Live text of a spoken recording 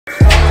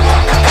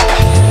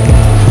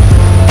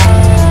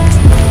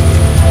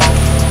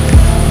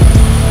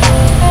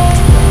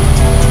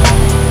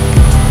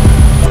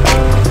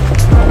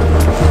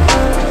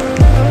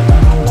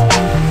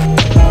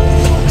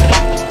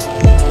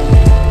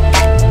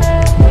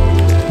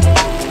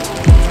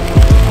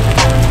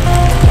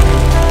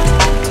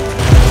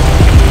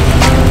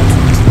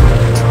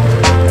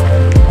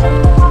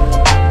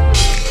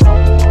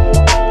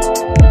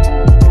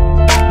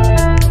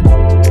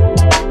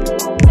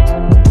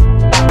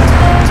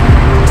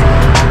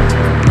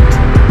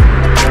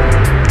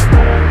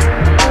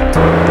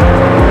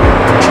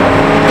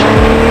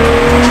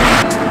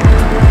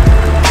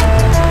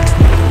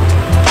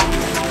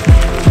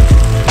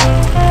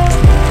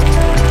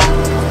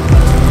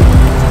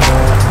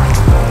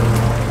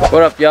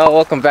What up, y'all?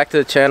 Welcome back to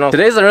the channel.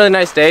 Today's a really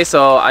nice day,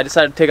 so I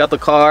decided to take out the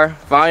car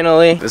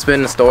finally. It's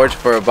been in storage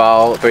for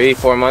about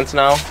 3-4 months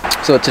now.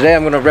 So today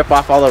I'm gonna rip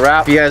off all the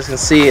wrap. You guys can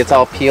see it's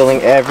all peeling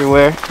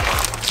everywhere,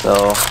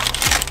 so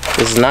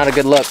this is not a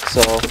good look. So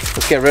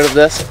let's get rid of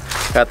this.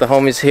 Got the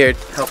homies here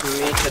helping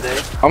me today.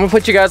 I'm gonna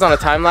put you guys on a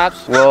time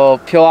lapse. We'll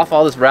peel off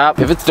all this wrap.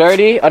 If it's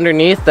dirty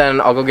underneath,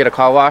 then I'll go get a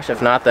car wash. If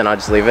not, then I'll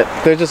just leave it.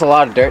 There's just a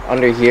lot of dirt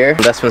under here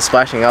that's been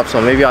splashing up, so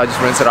maybe I'll just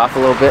rinse it off a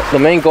little bit. The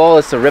main goal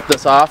is to rip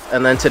this off,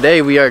 and then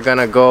today we are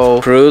gonna go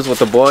cruise with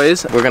the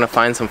boys. We're gonna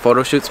find some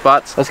photo shoot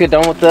spots. Let's get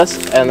done with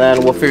this, and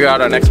then we'll figure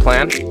out our next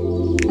plan.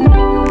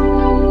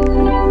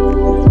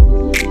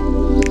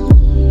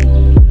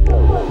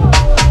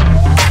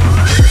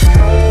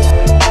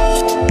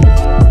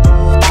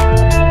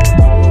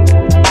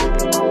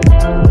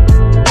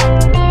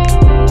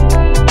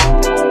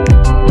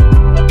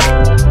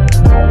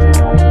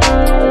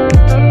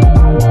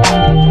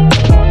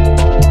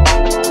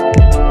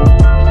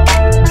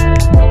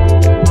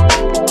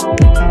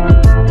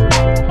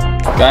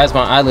 Guys,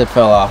 my eyelid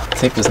fell off.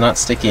 Tape is not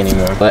sticky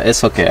anymore, but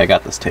it's okay. I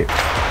got this tape.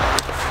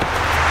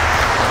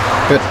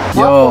 Good.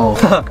 Yo.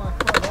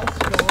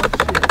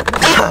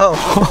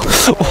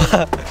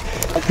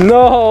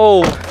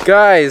 No,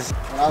 guys.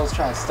 When I was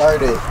trying to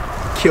start it,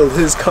 killed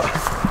his car.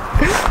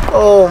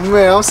 Oh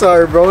man, I'm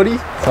sorry, Brody.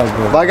 It's all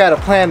good. But I got a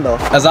plan though.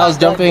 As I was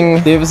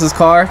jumping Davis's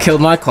car,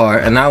 killed my car,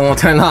 and now it won't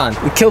turn on.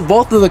 It killed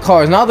both of the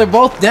cars. Now they're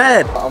both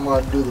dead. I'm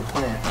gonna do the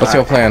plan. What's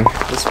your plan?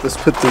 Let's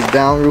put this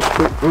down real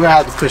quick. We're gonna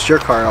have to push your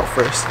car out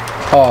first.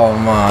 Oh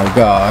my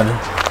god.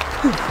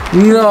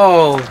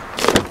 No.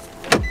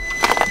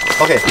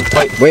 Okay,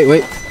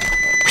 Wait.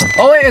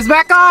 Oh wait, it's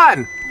back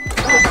on.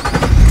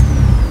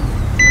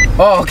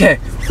 Oh, okay.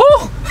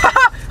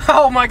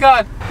 Oh my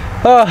god.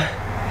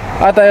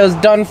 I thought it was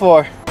done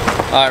for.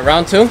 Alright,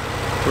 round 2?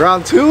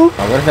 Round 2?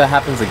 What if that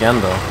happens again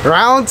though?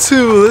 Round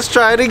 2, let's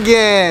try it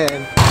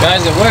again.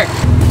 Guys, it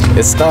worked.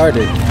 It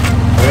started.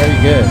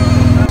 Very good.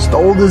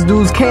 Stole this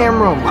dude's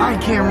camera. My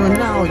camera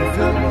now, you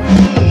feel me?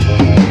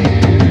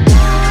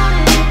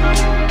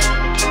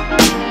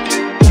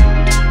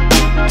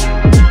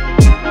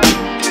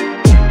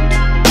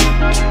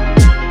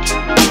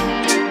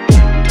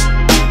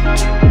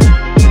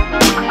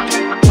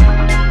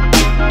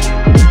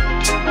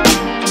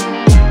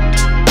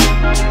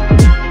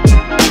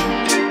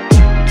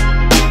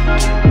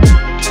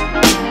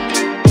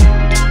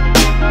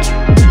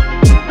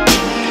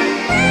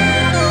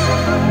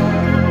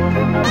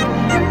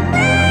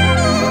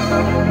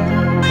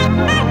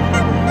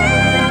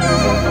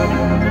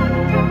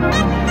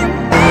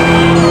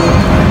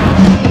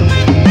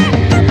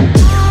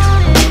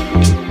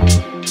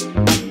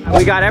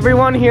 We got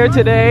everyone here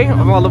today.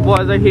 All the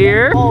boys are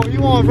here. Oh, you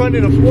want to run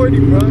in a 40,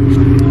 bro?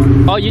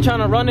 Oh, you trying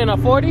to run in a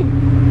 40?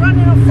 Run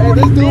in a 40. Hey,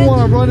 this dude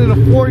want to run in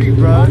a 40,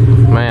 bro.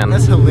 Man,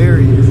 that's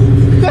hilarious.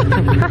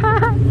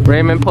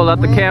 Raymond pulled out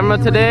the camera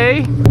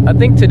today. I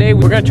think today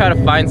we're gonna try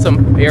to find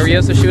some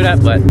areas to shoot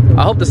at, but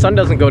I hope the sun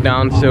doesn't go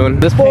down soon.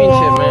 This paint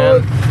shit,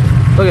 man.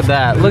 Look at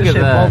that. Look at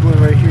that.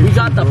 Right here. We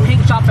got the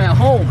paint shop at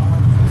home.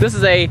 This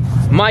is a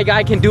my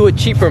guy can do it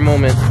cheaper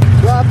moment.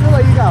 Bro, I feel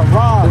like you got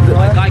robbed,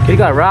 bro. He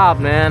got robbed,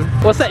 man.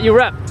 What's that you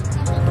rep?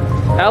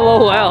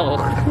 LOL.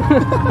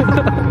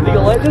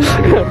 Legal Legends?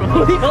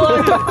 Legal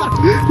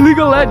Legends.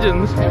 Legal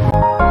Legends.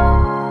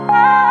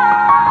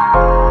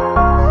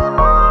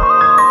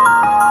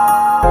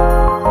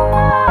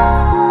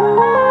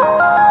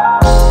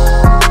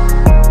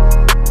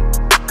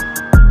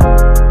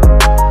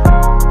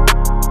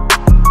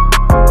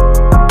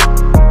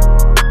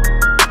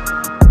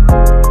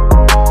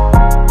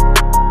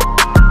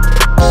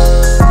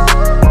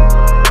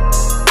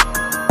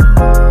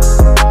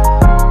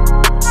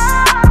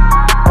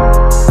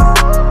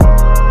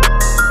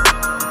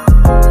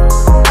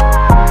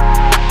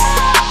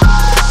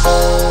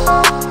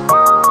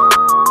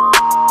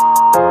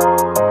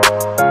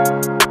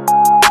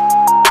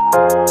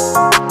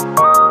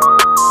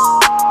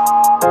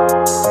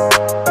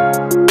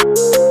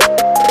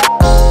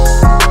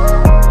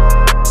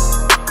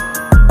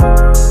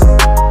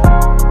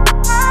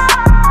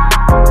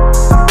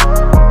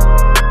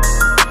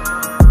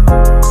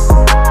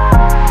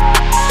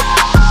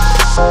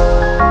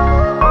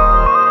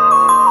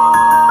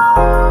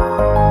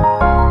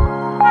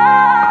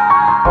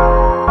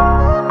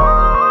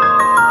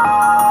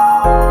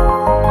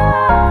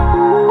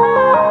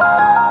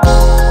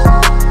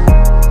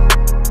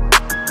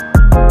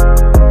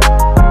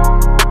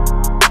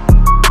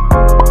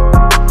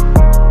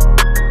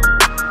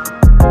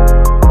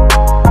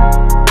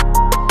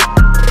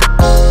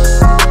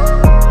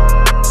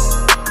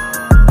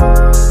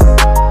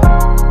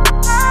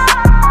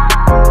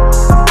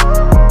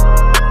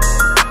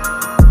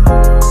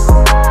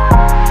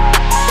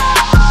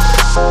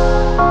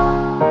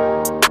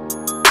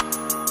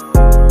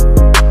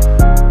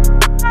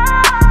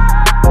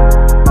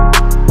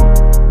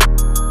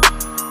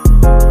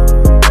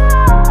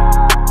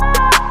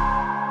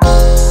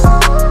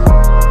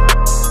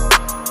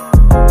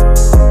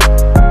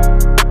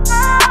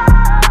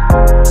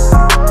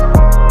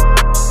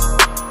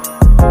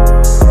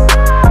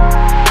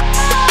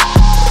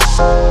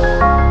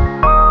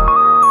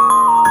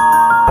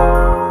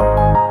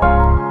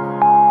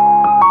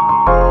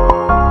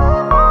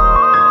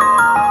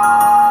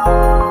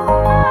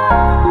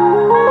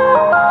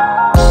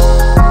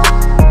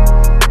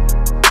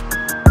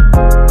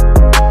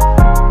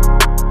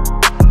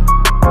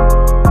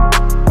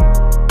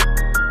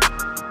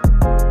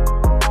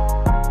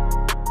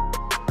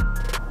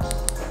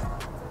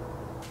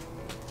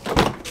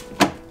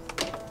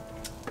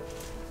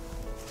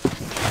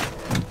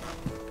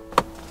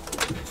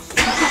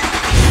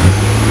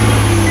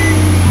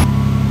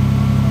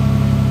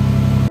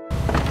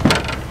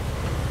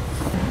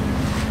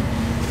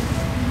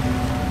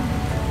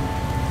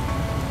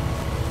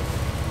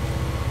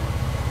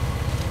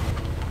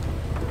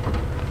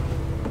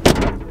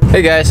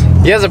 Hey guys,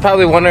 you guys are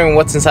probably wondering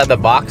what's inside the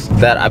box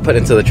that I put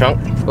into the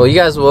trunk. Well, you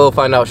guys will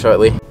find out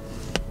shortly.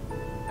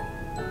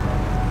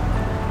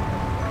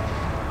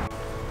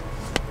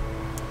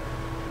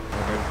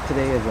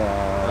 Today is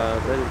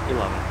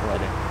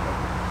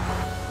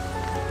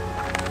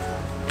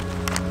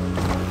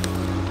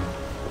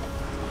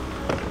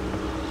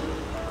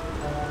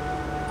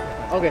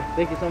Okay,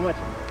 thank you so much.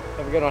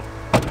 Have a good one.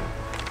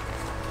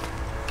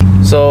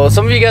 So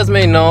some of you guys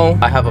may know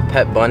I have a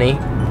pet bunny.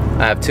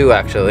 I have two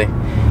actually,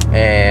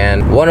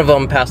 and one of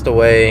them passed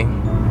away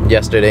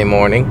yesterday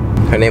morning.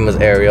 Her name was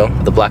Ariel,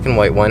 the black and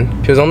white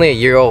one. She was only a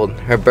year old.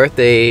 Her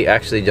birthday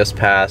actually just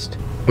passed.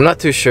 I'm not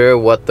too sure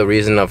what the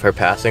reason of her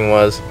passing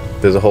was.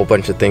 There's a whole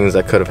bunch of things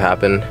that could have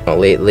happened.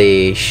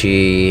 Lately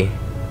she's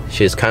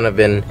kind of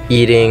been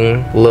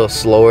eating a little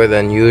slower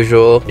than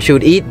usual. She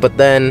would eat, but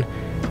then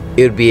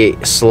it would be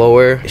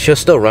slower. She'll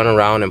still run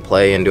around and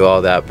play and do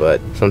all that,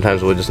 but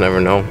sometimes we'll just never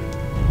know.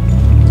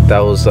 That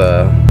was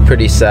a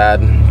pretty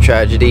sad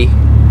tragedy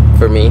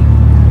for me.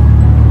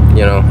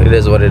 You know, it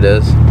is what it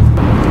is.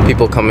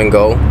 People come and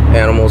go,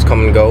 animals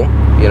come and go,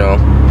 you know,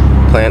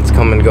 plants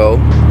come and go.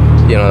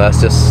 You know,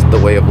 that's just the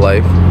way of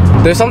life.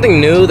 There's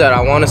something new that I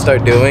want to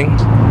start doing,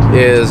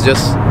 is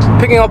just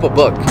picking up a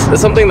book.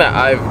 It's something that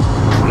I've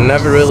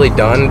never really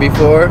done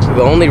before.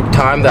 The only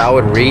time that I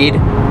would read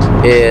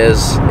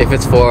is if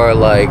it's for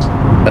like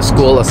a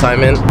school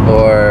assignment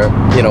or,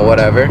 you know,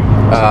 whatever.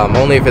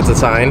 Only if it's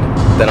assigned,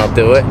 then I'll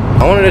do it.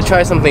 I wanted to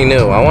try something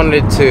new. I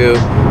wanted to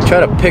try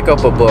to pick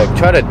up a book,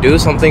 try to do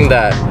something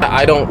that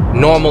I don't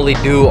normally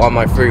do on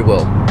my free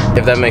will,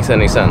 if that makes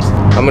any sense.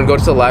 I'm gonna go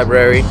to the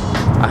library.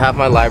 I have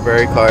my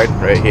library card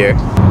right here.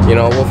 You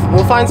know,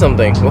 we'll find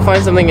something. We'll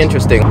find something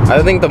interesting.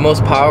 I think the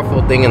most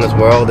powerful thing in this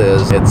world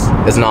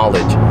is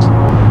knowledge.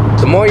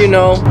 The more you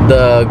know,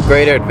 the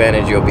greater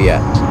advantage you'll be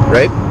at,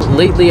 right?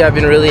 Lately, I've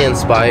been really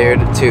inspired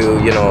to,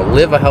 you know,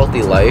 live a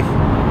healthy life,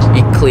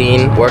 eat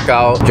clean, work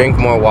out, drink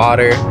more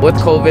water. With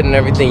COVID and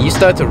everything, you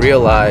start to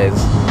realize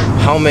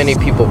how many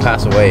people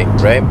pass away,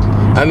 right?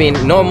 I mean,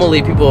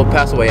 normally people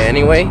pass away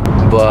anyway,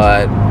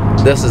 but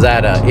this is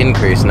at an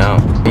increase now.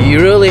 You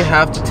really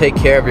have to take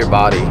care of your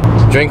body.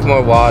 Drink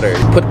more water,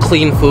 put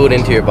clean food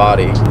into your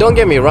body. Don't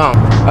get me wrong,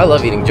 I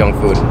love eating junk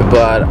food,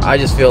 but I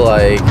just feel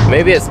like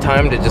maybe it's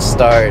time to just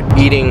start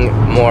eating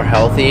more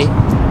healthy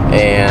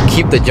and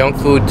keep the junk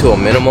food to a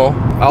minimal.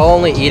 I'll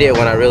only eat it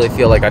when I really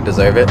feel like I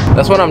deserve it.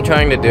 That's what I'm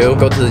trying to do,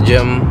 go to the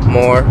gym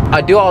more.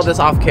 I do all this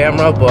off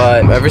camera,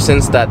 but ever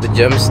since that the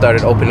gym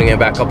started opening it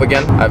back up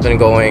again, I've been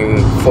going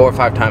 4 or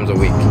 5 times a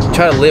week.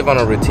 Try to live on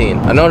a routine.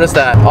 I noticed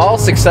that all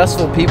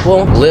successful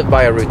people live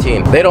by a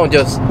routine. They don't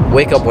just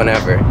wake up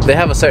whenever. They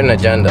have a certain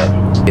agenda.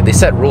 They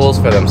set rules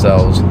for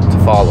themselves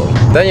to follow.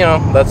 Then, you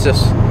know, that's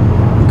just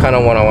kind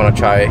of what I want to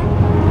try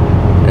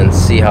and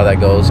see how that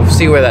goes,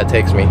 see where that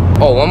takes me.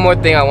 Oh, one more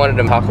thing I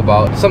wanted to talk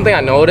about. Something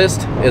I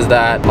noticed is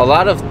that a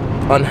lot of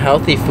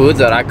unhealthy foods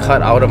that I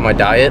cut out of my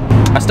diet,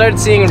 I started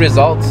seeing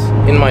results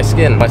in my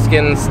skin. My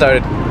skin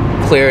started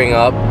clearing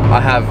up. I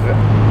have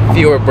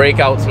fewer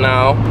breakouts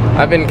now.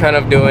 I've been kind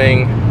of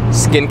doing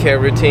skincare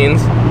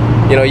routines.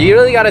 You know, you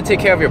really got to take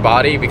care of your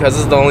body because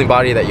this is the only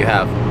body that you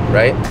have,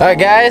 right? Alright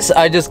guys,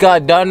 I just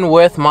got done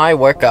with my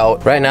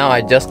workout. Right now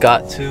I just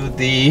got to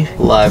the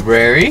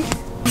library.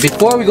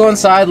 Before we go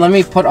inside, let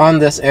me put on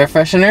this air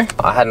freshener.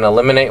 I had an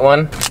Eliminate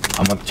one.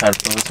 I'm gonna try to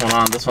throw this one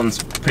on. This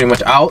one's pretty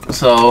much out.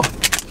 So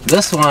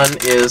this one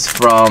is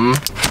from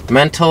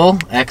Mental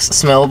X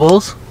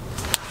Smellables.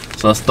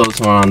 So let's throw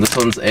this one on. This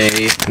one's a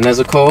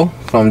Nezuko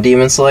from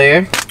Demon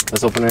Slayer.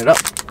 Let's open it up.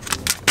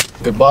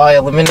 Goodbye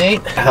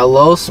Eliminate.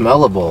 Hello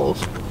Smellables.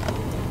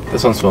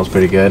 This one smells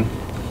pretty good.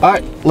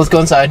 Alright, let's go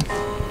inside.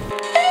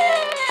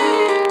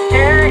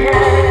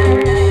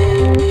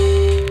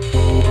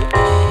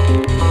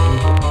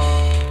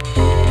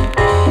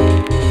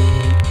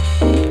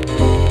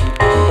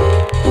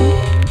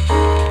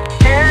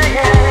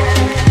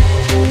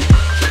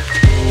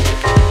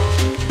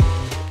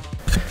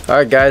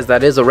 Alright guys,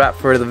 that is a wrap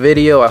for the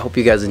video. I hope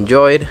you guys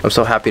enjoyed. I'm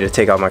so happy to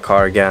take out my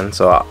car again,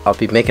 so I'll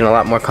be making a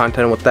lot more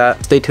content with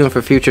that. Stay tuned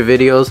for future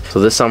videos. So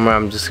this summer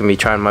I'm just gonna be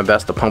trying my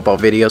best to pump out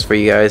videos for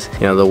you guys.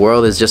 You know, the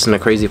world is just in a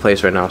crazy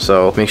place right now,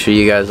 so make sure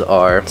you guys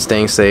are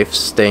staying safe,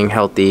 staying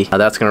healthy.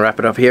 That's gonna wrap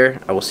it up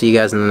here. I will see you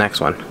guys in the next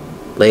one.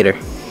 Later.